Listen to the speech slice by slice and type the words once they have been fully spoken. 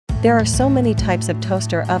There are so many types of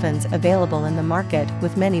toaster ovens available in the market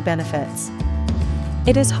with many benefits.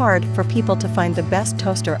 It is hard for people to find the best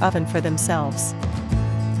toaster oven for themselves.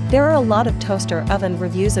 There are a lot of toaster oven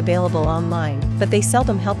reviews available online, but they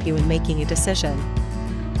seldom help you in making a decision.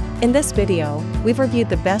 In this video, we've reviewed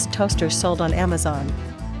the best toasters sold on Amazon.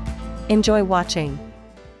 Enjoy watching.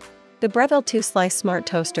 The Breville 2-Slice Smart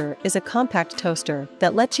Toaster is a compact toaster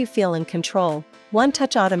that lets you feel in control.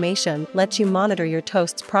 One-touch automation lets you monitor your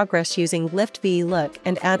toast's progress using Lift VE Look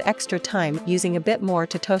and add extra time using a bit more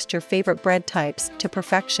to toast your favorite bread types to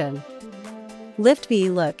perfection. Lift VE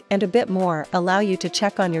Look and a bit more allow you to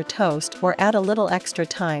check on your toast or add a little extra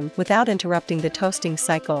time without interrupting the toasting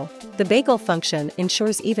cycle. The bagel function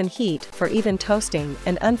ensures even heat for even toasting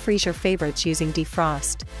and unfreeze your favorites using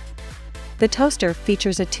defrost. The toaster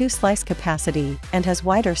features a 2-slice capacity and has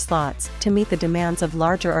wider slots to meet the demands of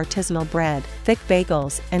larger artisanal bread, thick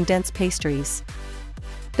bagels, and dense pastries.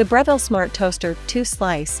 The Breville Smart Toaster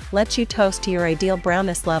 2-Slice lets you toast to your ideal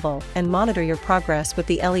brownness level and monitor your progress with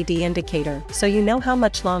the LED indicator so you know how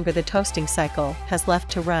much longer the toasting cycle has left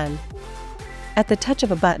to run. At the touch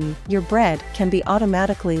of a button, your bread can be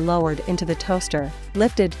automatically lowered into the toaster,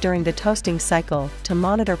 lifted during the toasting cycle to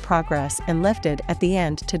monitor progress and lifted at the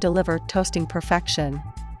end to deliver toasting perfection.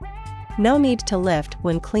 No need to lift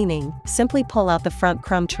when cleaning, simply pull out the front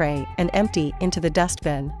crumb tray and empty into the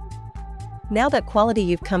dustbin. Now that quality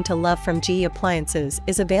you've come to love from GE Appliances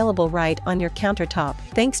is available right on your countertop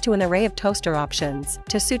thanks to an array of toaster options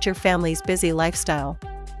to suit your family's busy lifestyle.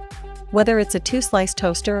 Whether it's a 2-slice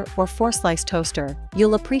toaster or 4-slice toaster,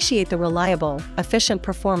 you'll appreciate the reliable, efficient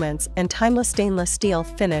performance and timeless stainless steel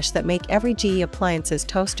finish that make every GE Appliances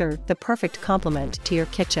toaster the perfect complement to your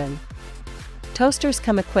kitchen. Toasters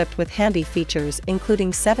come equipped with handy features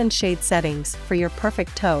including 7-shade settings for your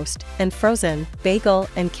perfect toast and frozen, bagel,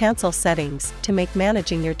 and cancel settings to make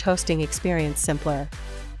managing your toasting experience simpler.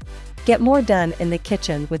 Get more done in the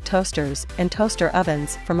kitchen with toasters and toaster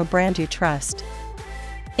ovens from a brand you trust.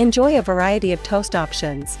 Enjoy a variety of toast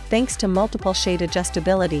options thanks to multiple shade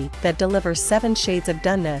adjustability that delivers 7 shades of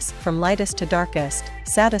doneness from lightest to darkest,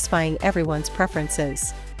 satisfying everyone's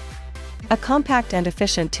preferences. A compact and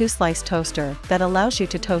efficient 2-slice toaster that allows you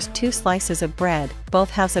to toast 2 slices of bread, both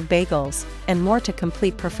house of bagels, and more to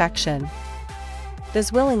complete perfection. The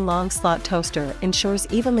Zwilling long slot toaster ensures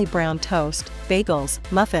evenly browned toast, bagels,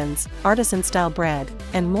 muffins, artisan-style bread,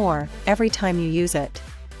 and more every time you use it.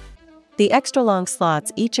 The extra long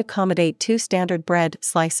slots each accommodate 2 standard bread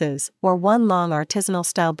slices or 1 long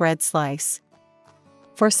artisanal-style bread slice.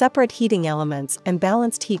 For separate heating elements and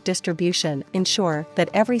balanced heat distribution, ensure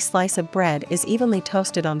that every slice of bread is evenly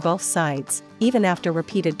toasted on both sides, even after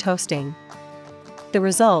repeated toasting. The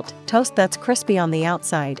result, toast that's crispy on the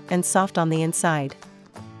outside and soft on the inside.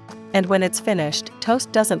 And when it's finished,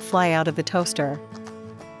 toast doesn't fly out of the toaster.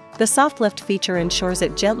 The soft lift feature ensures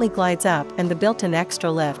it gently glides up and the built-in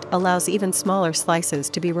extra lift allows even smaller slices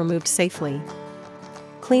to be removed safely.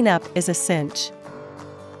 Cleanup is a cinch.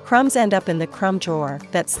 Crumbs end up in the crumb drawer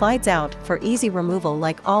that slides out for easy removal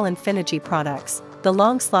like all Infinity products. The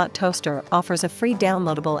long slot toaster offers a free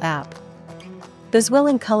downloadable app. The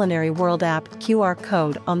Zwilling Culinary World app QR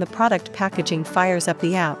code on the product packaging fires up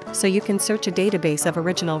the app so you can search a database of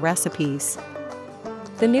original recipes.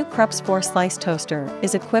 The new Krups 4-Slice Toaster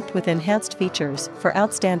is equipped with enhanced features for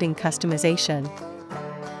outstanding customization.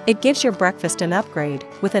 It gives your breakfast an upgrade,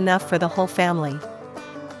 with enough for the whole family.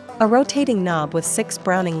 A rotating knob with 6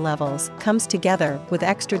 browning levels comes together with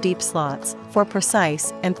extra deep slots for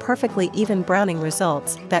precise and perfectly even browning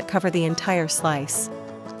results that cover the entire slice.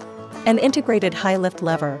 An integrated high-lift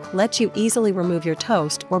lever lets you easily remove your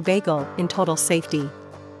toast or bagel in total safety.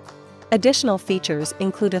 Additional features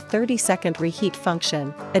include a 30-second reheat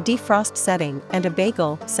function, a defrost setting, and a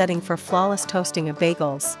bagel setting for flawless toasting of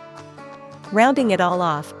bagels. Rounding it all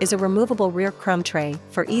off is a removable rear crumb tray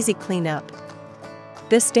for easy cleanup.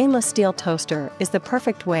 This stainless steel toaster is the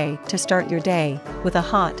perfect way to start your day, with a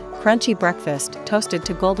hot, crunchy breakfast toasted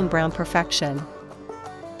to golden brown perfection.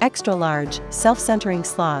 Extra large, self-centering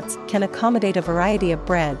slots can accommodate a variety of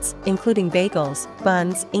breads, including bagels,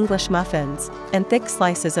 buns, English muffins, and thick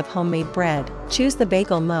slices of homemade bread. Choose the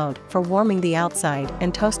bagel mode for warming the outside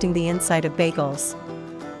and toasting the inside of bagels.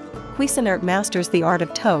 Cuisinart masters the art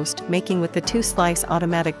of toast making with the 2-slice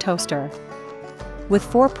automatic toaster. With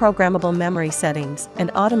 4 programmable memory settings and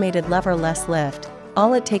automated lever-less lift,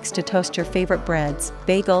 all it takes to toast your favorite breads,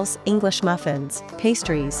 bagels, English muffins,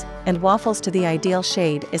 pastries, and waffles to the ideal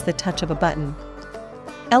shade is the touch of a button.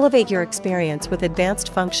 Elevate your experience with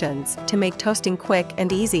advanced functions to make toasting quick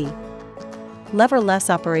and easy. Lever-less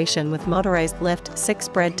operation with motorized lift. 6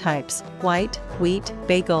 bread types: white, wheat,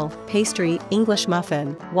 bagel, pastry, English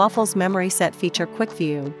muffin, waffles. Memory set feature quick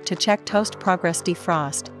view to check toast progress.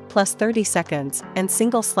 Defrost plus 30 seconds, and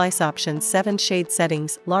single slice options. 7 shade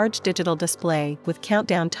settings. Large digital display with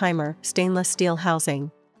countdown timer. Stainless steel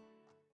housing.